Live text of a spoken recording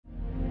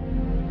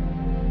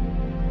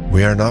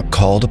We are not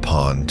called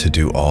upon to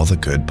do all the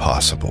good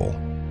possible,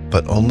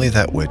 but only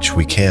that which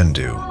we can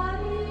do.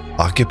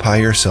 Occupy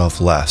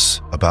yourself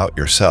less about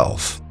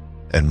yourself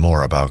and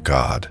more about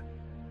God.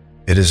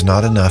 It is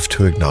not enough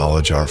to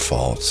acknowledge our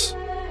faults.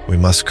 We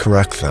must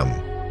correct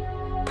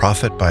them.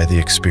 Profit by the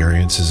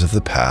experiences of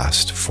the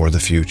past for the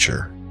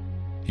future.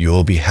 You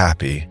will be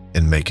happy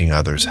in making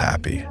others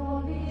happy.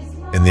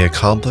 In the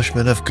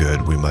accomplishment of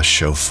good, we must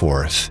show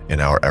forth in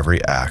our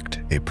every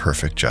act a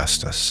perfect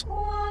justice.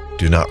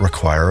 Do not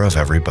require of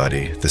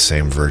everybody the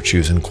same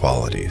virtues and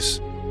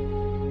qualities.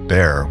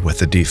 Bear with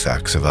the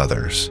defects of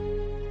others.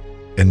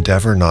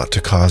 Endeavor not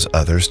to cause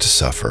others to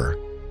suffer,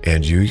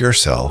 and you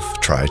yourself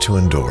try to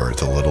endure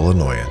the little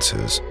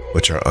annoyances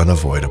which are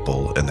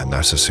unavoidable in the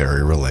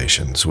necessary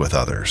relations with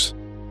others.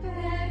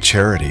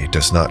 Charity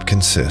does not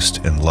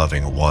consist in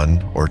loving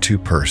one or two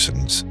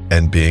persons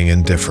and being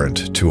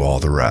indifferent to all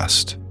the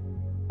rest.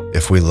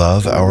 If we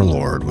love our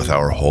Lord with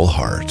our whole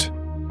heart,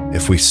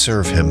 if we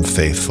serve Him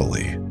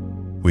faithfully,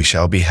 we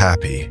shall be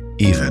happy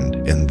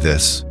even in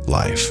this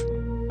life.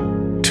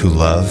 To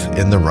love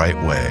in the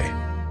right way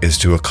is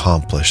to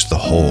accomplish the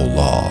whole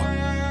law.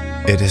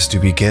 It is to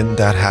begin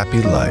that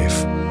happy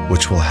life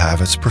which will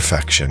have its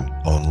perfection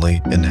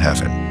only in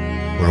heaven,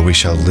 where we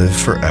shall live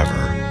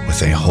forever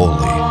with a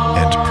holy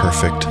and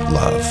perfect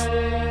love.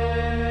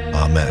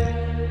 Amen.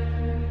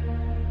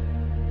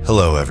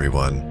 Hello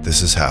everyone,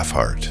 this is Half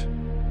Heart.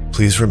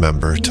 Please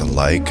remember to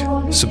like,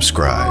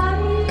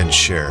 subscribe, and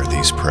share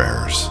these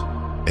prayers.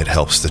 It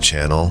helps the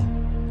channel,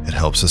 it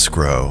helps us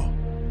grow,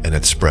 and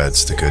it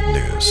spreads the good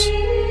news.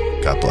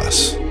 God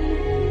bless.